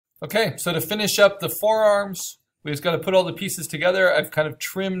Okay, so to finish up the forearms, we just got to put all the pieces together. I've kind of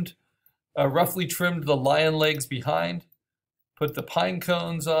trimmed, roughly trimmed the lion legs behind, put the pine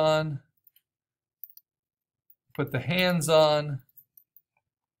cones on, put the hands on,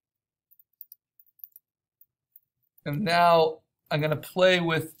 and now I'm going to play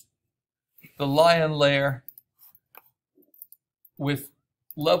with the lion layer with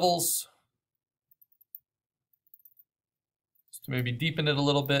levels just to maybe deepen it a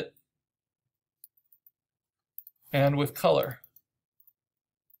little bit, and with color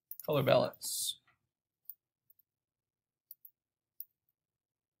balance.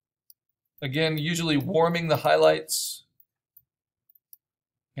 Again, usually warming the highlights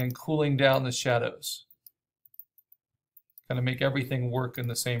and cooling down the shadows. Kind of make everything work in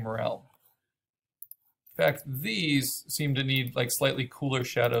the same realm. In fact, these seem to need like slightly cooler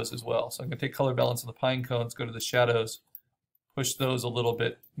shadows as well. So I'm going to take color balance on the pine cones, go to the shadows, push those a little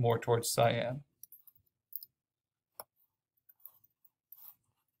bit more towards cyan.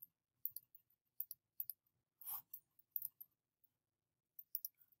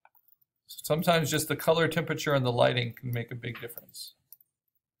 Sometimes just the color temperature and the lighting can make a big difference.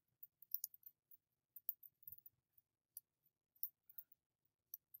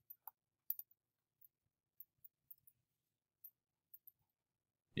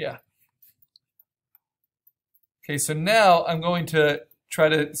 Yeah. Okay, so now I'm going to try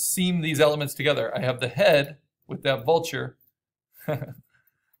to seam these elements together. I have the head with that vulture. And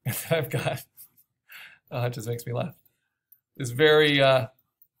I've got, it just makes me laugh. This very,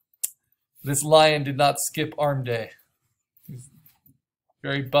 this lion did not skip arm day. He's a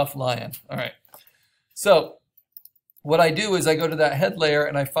very buff lion. All right. So what I do is I go to that head layer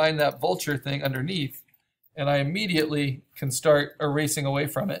and I find that vulture thing underneath, and I immediately can start erasing away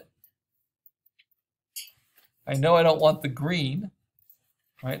from it. I know I don't want the green,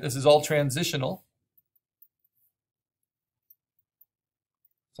 right? This is all transitional.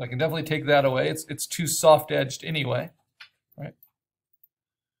 So I can definitely take that away. It's too soft-edged anyway, right?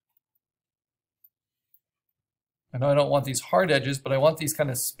 I know I don't want these hard edges, but I want these kind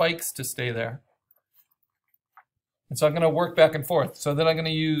of spikes to stay there. And so I'm going to work back and forth. So then I'm going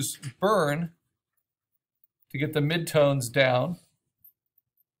to use burn to get the midtones down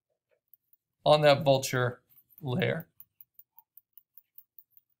on that vulture layer.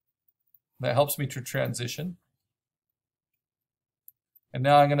 That helps me to transition. And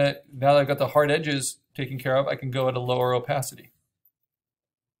now now that I've got the hard edges taken care of, I can go at a lower opacity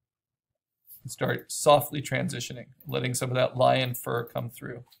and start softly transitioning, letting some of that lion fur come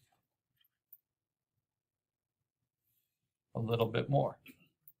through a little bit more.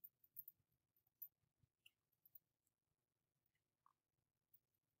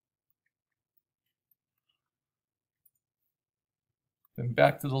 Then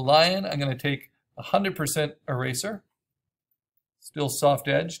back to the lion, I'm going to take 100% eraser, still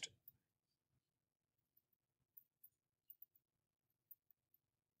soft-edged.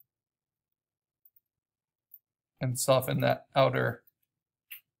 And soften that outer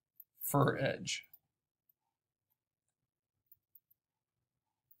fur edge.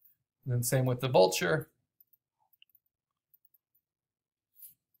 And then same with the vulture.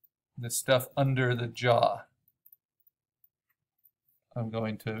 The stuff under the jaw, I'm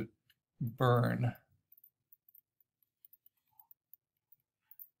going to burn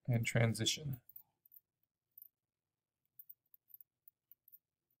and transition.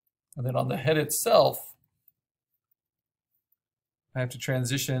 And then on the head itself, I have to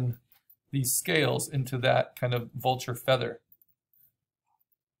transition these scales into that kind of vulture feather.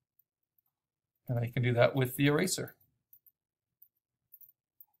 And I can do that with the eraser.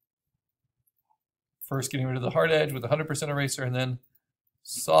 First getting rid of the hard edge with 100% eraser, and then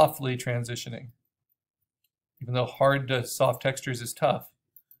softly transitioning. Even though hard to soft textures is tough,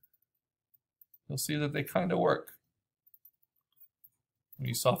 you'll see that they kind of work when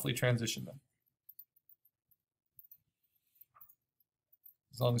you softly transition them.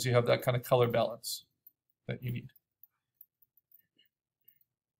 As long as you have that kind of color balance that you need.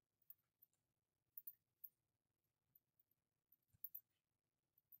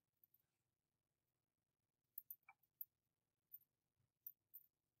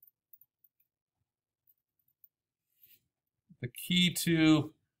 The key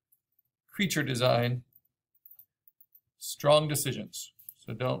to creature design, strong decisions.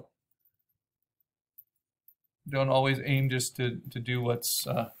 So don't always aim just to do what's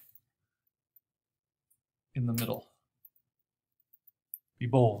in the middle. Be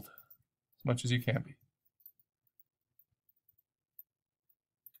bold as much as you can be.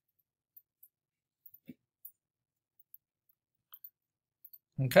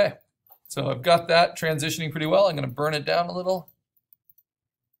 Okay, so I've got that transitioning pretty well. I'm going to burn it down a little.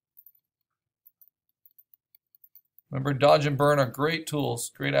 Remember, dodge and burn are great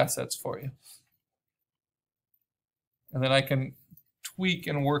tools, great assets for you. And then I can tweak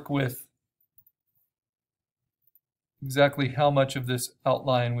and work with exactly how much of this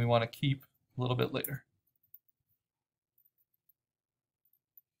outline we want to keep a little bit later.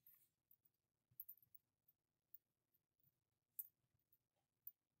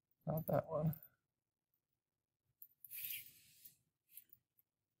 Not that one.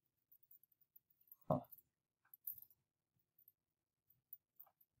 Huh.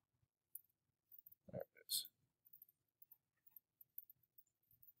 There it is.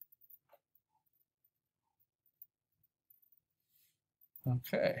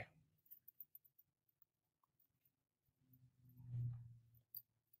 Okay.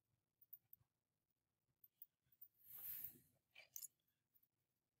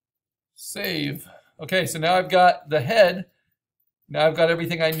 Save. Okay, so now I've got the head. Now I've got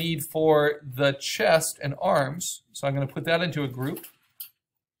everything I need for the chest and arms. So I'm going to put that into a group,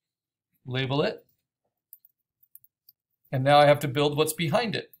 label it, and now I have to build what's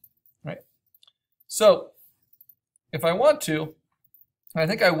behind it, right? So if I want to, I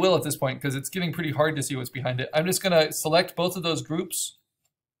think I will at this point because it's getting pretty hard to see what's behind it. I'm just going to select both of those groups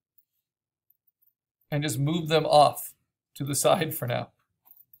and just move them off to the side for now.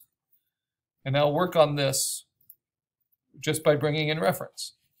 And now work on this just by bringing in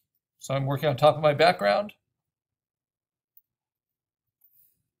reference. So I'm working on top of my background.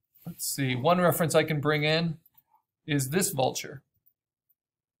 Let's see, one reference I can bring in is this vulture.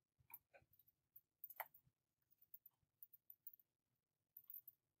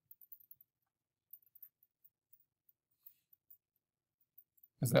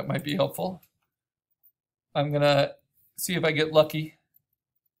 Because that might be helpful. I'm going to see if I get lucky,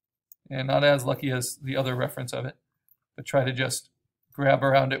 and not as lucky as the other reference of it, but try to just grab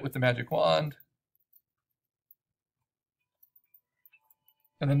around it with the magic wand.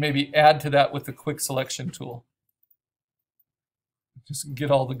 And then maybe add to that with the quick selection tool. Just get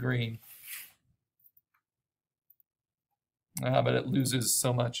all the green. But it loses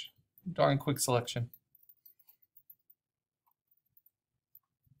so much. Darn quick selection.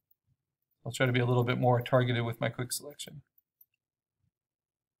 I'll try to be a little bit more targeted with my quick selection.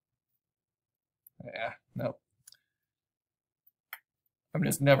 Yeah, no. I'm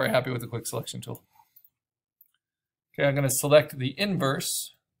just never happy with the quick selection tool. Okay, I'm going to select the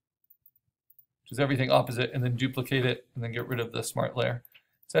inverse, which is everything opposite, and then duplicate it, and then get rid of the smart layer.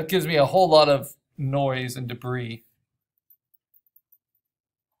 So that gives me a whole lot of noise and debris.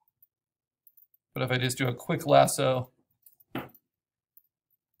 But if I just do a quick lasso,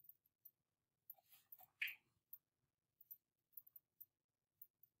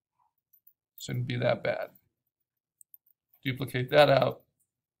 shouldn't be that bad. Duplicate that out.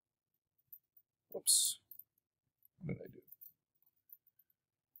 Whoops. What did I do?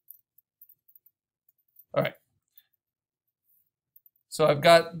 All right. So I've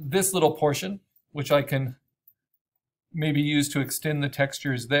got this little portion, which I can maybe use to extend the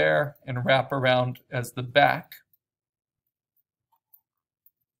textures there and wrap around as the back.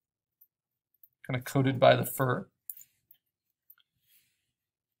 Kind of coated by the fur.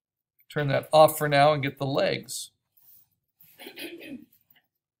 Turn that off for now and get the legs.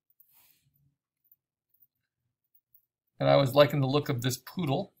 And I was liking the look of this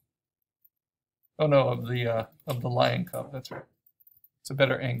poodle. Oh no, of the lion cub. That's right. It's a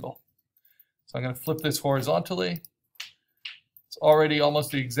better angle. So I'm going to flip this horizontally. It's already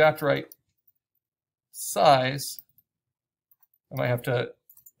almost the exact right size. I might have to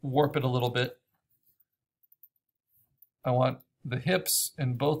warp it a little bit. I want the hips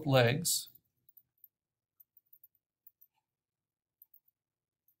and both legs.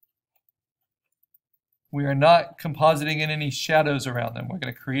 We are not compositing in any shadows around them. We're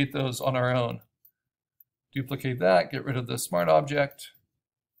going to create those on our own. Duplicate that, get rid of the smart object.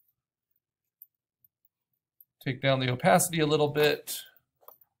 Take down the opacity a little bit.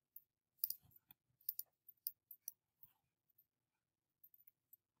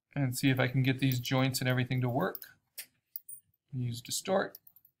 And see if I can get these joints and everything to work. Use distort.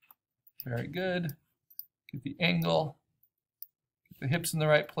 Very good. Get the angle. Get the hips in the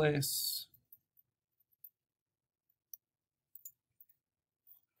right place.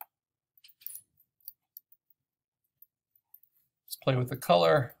 Let's play with the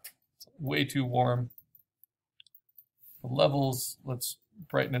color. It's way too warm. The levels, let's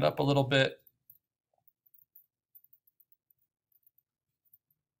brighten it up a little bit.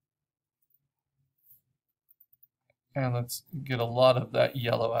 And let's get a lot of that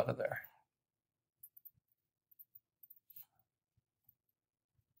yellow out of there.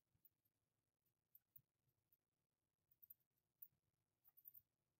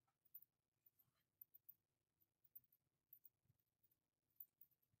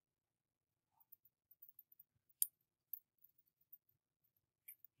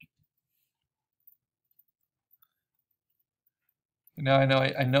 Now I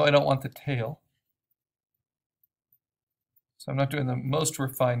know I don't want the tail. So I'm not doing the most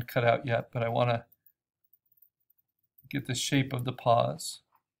refined cutout yet, but I want to get the shape of the paws.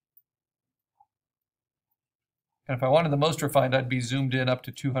 And if I wanted the most refined, I'd be zoomed in up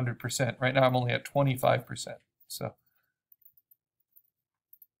to 200%. Right now I'm only at 25%. So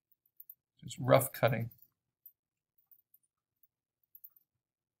just rough cutting.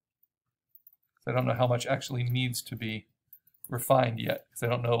 I don't know how much actually needs to be refined yet, because I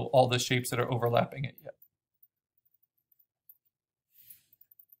don't know all the shapes that are overlapping it yet.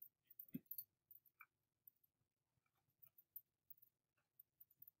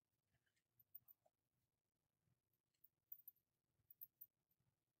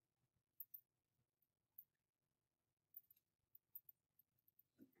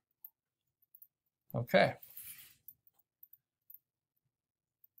 Okay.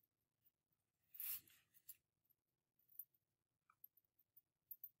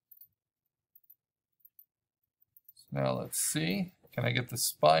 Now let's see, can I get the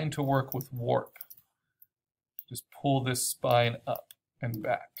spine to work with warp? Just pull this spine up and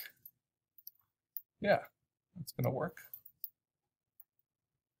back. Yeah, that's going to work.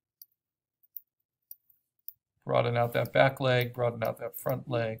 Broaden out that back leg, broaden out that front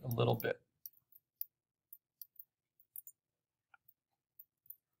leg a little bit.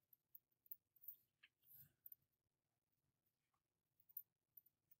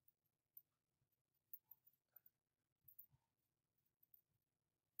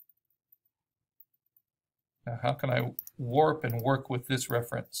 Now, how can I warp and work with this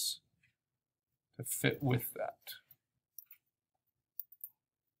reference to fit with that?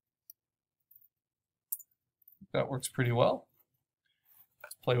 That works pretty well.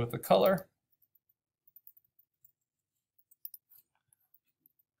 Let's play with the color.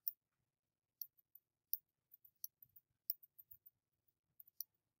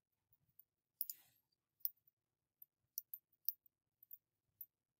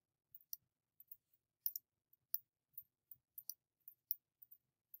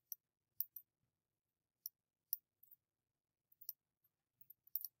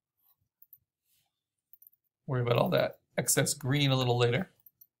 Worry about all that excess green a little later.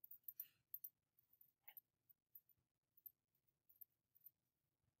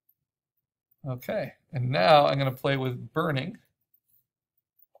 Okay, and now I'm going to play with burning.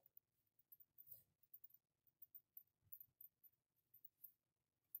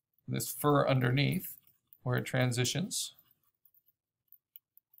 This fur underneath where it transitions.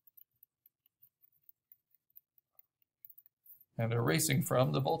 And erasing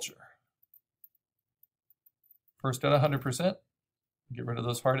from the vulture. First at 100%, get rid of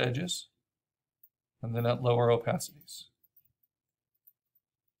those hard edges, and then at lower opacities.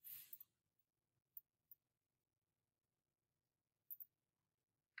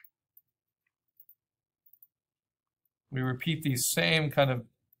 We repeat these same kind of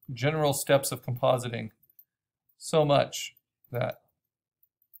general steps of compositing so much that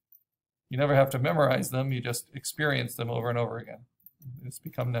you never have to memorize them, you just experience them over and over again. It's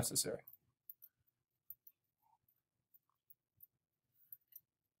become necessary.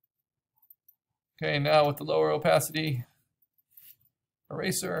 Okay, now with the lower opacity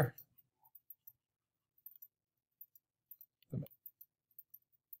eraser.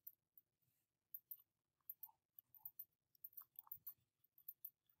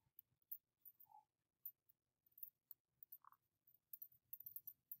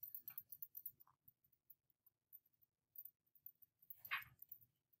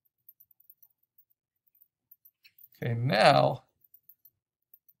 Okay, now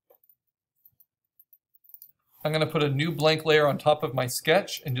I'm going to put a new blank layer on top of my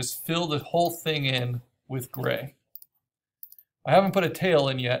sketch and just fill the whole thing in with gray. I haven't put a tail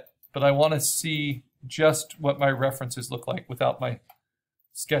in yet, but I want to see just what my references look like without my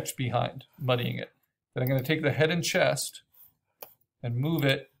sketch behind, muddying it. Then I'm going to take the head and chest and move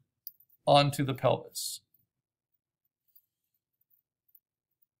it onto the pelvis.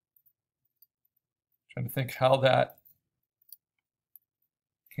 Trying to think how that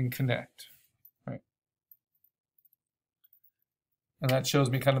can connect. And that shows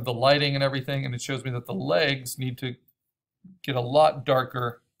me kind of the lighting and everything, and it shows me that the legs need to get a lot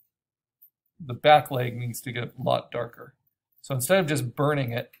darker the back leg needs to get a lot darker. So instead of just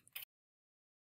burning it,